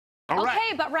All right.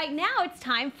 Okay, but right now it's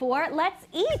time for Let's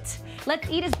Eat. Let's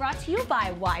Eat is brought to you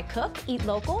by Why Cook. Eat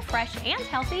local, fresh, and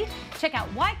healthy. Check out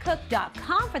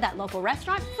whycook.com for that local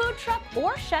restaurant, food truck,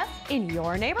 or chef in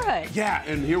your neighborhood. Yeah,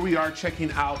 and here we are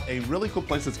checking out a really cool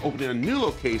place that's opening a new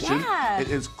location. Yeah. It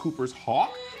is Cooper's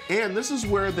Hawk, and this is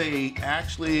where they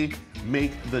actually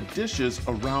make the dishes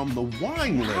around the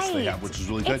wine list they have, which is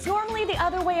really good. It's normally the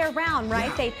other way around, right?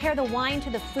 Yeah. They pair the wine to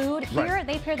the food. Here,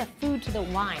 they pair the food to the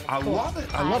wine. It's I cool. love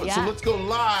it. I love it. Yeah. So let's go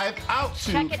live out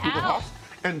to Check it Cooper out. Hawk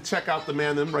and check out the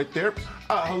man them right there.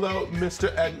 Hello,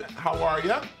 Mr. Ed. How are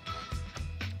you?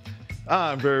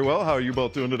 I'm very well. How are you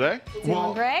both doing today?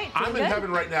 Doing great. I'm in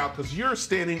heaven right now because you're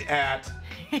standing at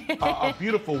a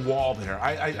beautiful wall there.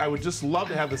 I would just love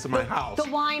to have this in my house.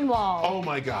 The wine wall. Oh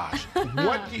my gosh.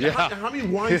 How many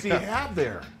wines do you have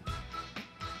there?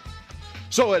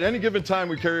 So at any given time,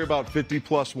 we carry about 50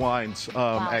 plus wines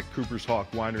at Cooper's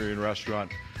Hawk Winery and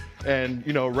Restaurant. And,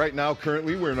 you know, right now,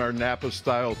 currently, we're in our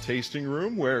Napa-style tasting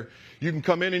room where you can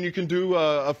come in and you can do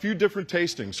a few different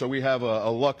tastings. So we have a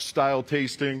Lux-style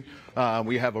tasting,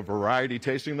 we have a variety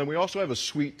tasting, and then we also have a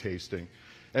sweet tasting.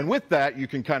 And with that, you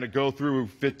can kind of go through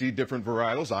 50 different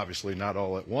varietals, obviously not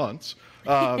all at once,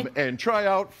 and try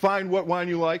out, find what wine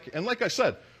you like. And like I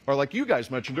said, or like you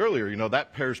guys mentioned earlier, you know,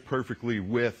 that pairs perfectly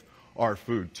with our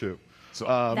food too. So,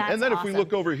 and then if we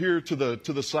look over here to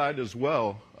the side as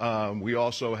well, we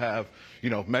also have, you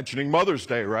know, mentioning Mother's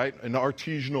Day, right? An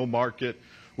artisanal market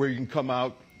where you can come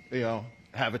out, you know,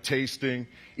 have a tasting,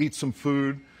 eat some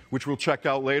food, which we'll check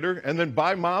out later, and then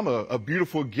buy Mom a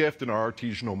beautiful gift in our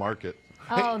artisanal market.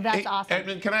 Oh, that's awesome.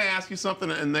 Edmund, can I ask you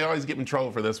something? And they always get me in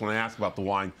trouble for this when I ask about the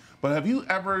wine. But have you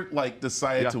ever, like,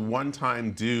 decided to one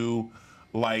time do,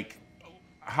 like,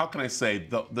 how can I say,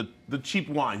 the cheap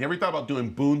wine? You ever thought about doing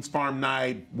Boone's Farm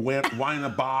night, wine in a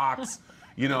box,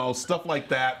 you know, stuff like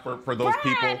that for those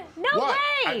people? No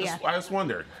way! I just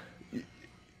wondered.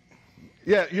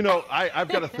 Yeah, you know, I've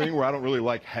got a thing where I don't really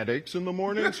like headaches in the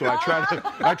morning, so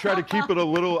I try to keep it a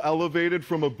little elevated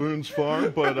from a Boone's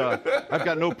Farm, but I've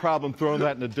got no problem throwing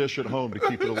that in a dish at home to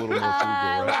keep it a little more frugal,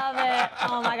 right? I love it.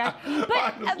 Oh my gosh.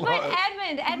 But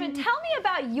Edmund, tell me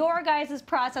about your guys'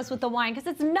 process with the wine, because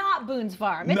it's not Boone's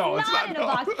Farm. It's not in a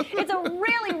box. It's a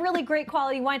really, really great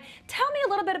quality wine. Tell me a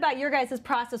little bit about your guys'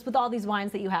 process with all these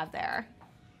wines that you have there.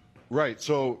 Right.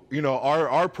 So, you know,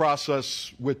 our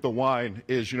process with the wine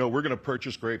is, you know, we're going to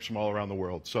purchase grapes from all around the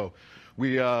world. So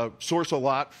we source a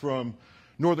lot from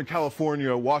Northern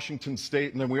California, Washington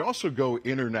State, and then we also go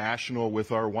international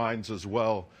with our wines as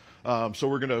well. So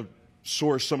we're going to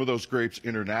source some of those grapes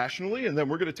internationally, and then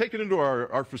we're going to take it into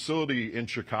our facility in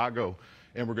Chicago,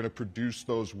 and we're going to produce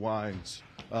those wines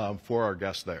for our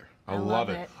guests there. I love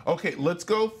it. Okay, let's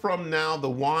go from now the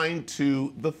wine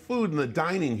to the food and the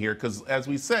dining here, because as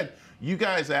we said, you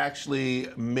guys actually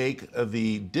make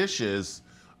the dishes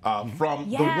from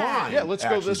the wine. Yeah, let's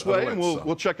go this way and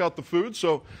we'll check out the food.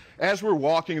 So as we're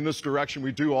walking in this direction,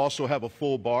 we do also have a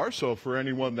full bar. So for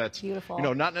anyone that's, you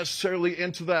know, not necessarily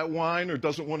into that wine or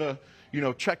doesn't want to, you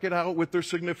know, check it out with their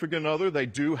significant other, they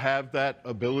do have that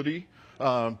ability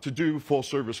to do full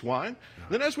service wine.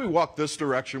 Then as we walk this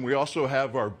direction, we also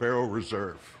have our Barrel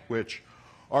Reserve, which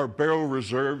our Barrel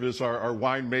Reserve is our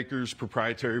winemaker's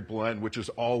proprietary blend, which is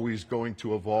always going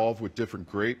to evolve with different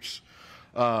grapes.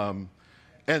 And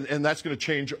that's going to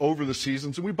change over the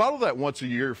seasons. And we bottle that once a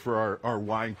year for our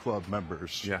wine club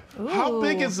members. Yeah. Ooh. How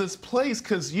big is this place?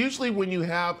 Because usually when you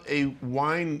have a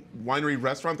winery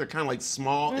restaurant, they're kind of like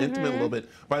small, intimate a little bit.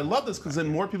 But I love this because then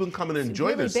more people can come and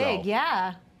enjoy themselves. Really big,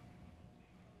 yeah.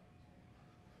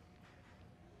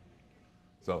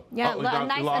 So, yeah, a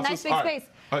nice big space.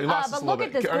 But look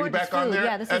at this gorgeous food.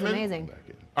 Yeah, this is amazing.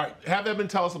 All right, have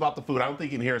Edmund tell us about the food. I don't think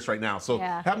he can hear us right now, so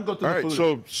have him go through the food.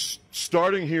 So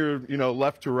starting here, you know,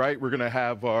 left to right, we're going to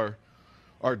have our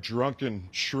drunken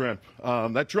shrimp.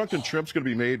 That drunken shrimp's going to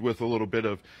be made with a little bit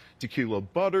of tequila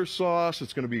butter sauce.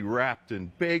 It's going to be wrapped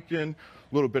in bacon,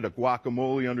 a little bit of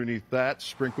guacamole underneath that,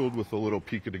 sprinkled with a little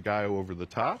pico de gallo over the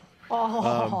top.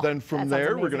 Then from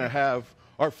there, we're going to have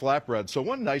our flatbread. So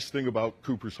one nice thing about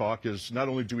Cooper's Hawk is not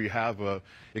only do we have an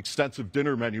extensive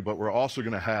dinner menu, but we're also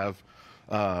going to have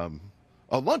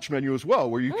a lunch menu as well,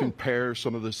 where you can pair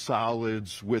some of the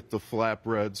solids with the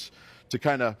flatbreads to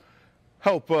kind of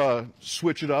help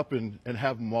switch it up and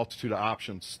have a multitude of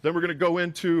options. Then we're going to go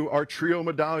into our trio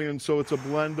medallion. So it's a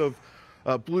blend of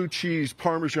blue cheese,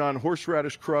 Parmesan,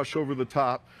 horseradish crush over the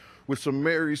top with some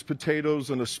Mary's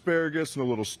potatoes and asparagus and a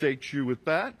little steak jus with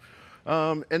that.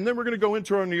 And then we're going to go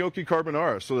into our gnocchi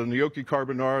carbonara. So the gnocchi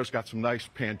carbonara's got some nice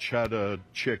pancetta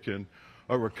chicken,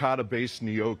 a ricotta-based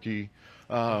gnocchi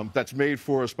that's made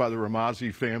for us by the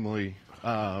Ramazzi family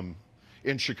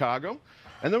in Chicago.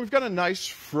 And then we've got a nice,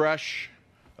 fresh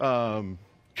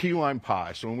key lime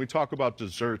pie. So when we talk about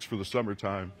desserts for the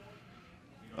summertime,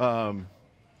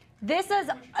 this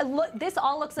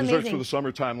all looks amazing. Desserts for the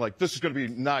summertime, like this is going to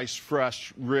be nice,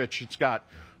 fresh, rich. It's got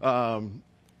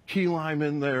key lime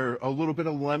in there, a little bit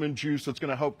of lemon juice that's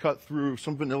going to help cut through,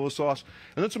 some vanilla sauce,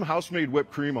 and then some house-made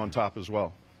whipped cream on top as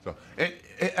well. So,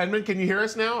 Edmund, can you hear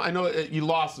us now? I know you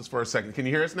lost us for a second. Can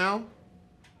you hear us now?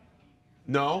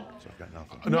 No? So I've got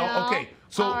nothing. No? Okay.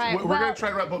 So right, we're going to try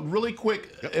to wrap up really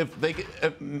quick. If they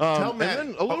tell Matt. And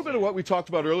then a little bit of what we talked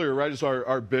about earlier, right, is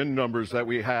our bin numbers that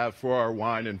we have for our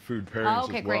wine and food pairings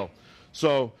as well. Great.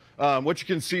 So what you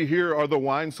can see here are the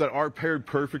wines that are paired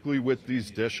perfectly with these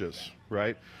dishes,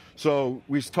 right? So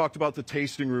we talked about the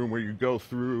tasting room where you go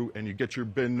through and you get your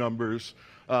bin numbers.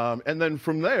 And then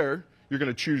from there, you're going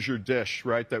to choose your dish,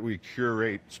 right, that we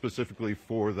curate specifically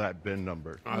for that bin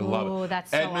number. I love it. Oh,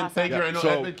 that's so Edmund, awesome. thank you. I know So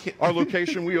Edmund our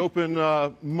location, we open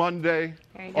Monday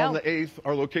on go. the 8th.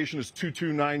 Our location is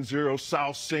 2290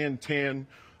 South Santan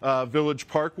Village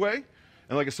Parkway.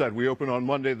 And like I said, we open on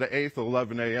Monday the 8th,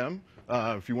 11 a.m.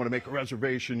 If you want to make a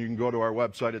reservation, you can go to our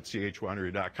website at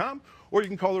chwinery.com, or you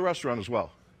can call the restaurant as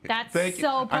well. That's Thank you.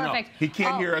 so I know. perfect. He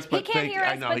can't hear us, but he can't hear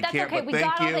us, I know but he that's can't, okay. but We thank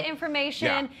got all you. the information.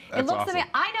 Yeah, it that's looks awesome. amazing.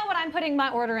 I know what I'm putting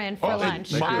my order in for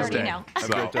lunch. I Mother's already Day. know.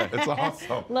 So, it's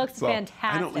awesome. Looks So, I don't-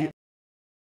 fantastic.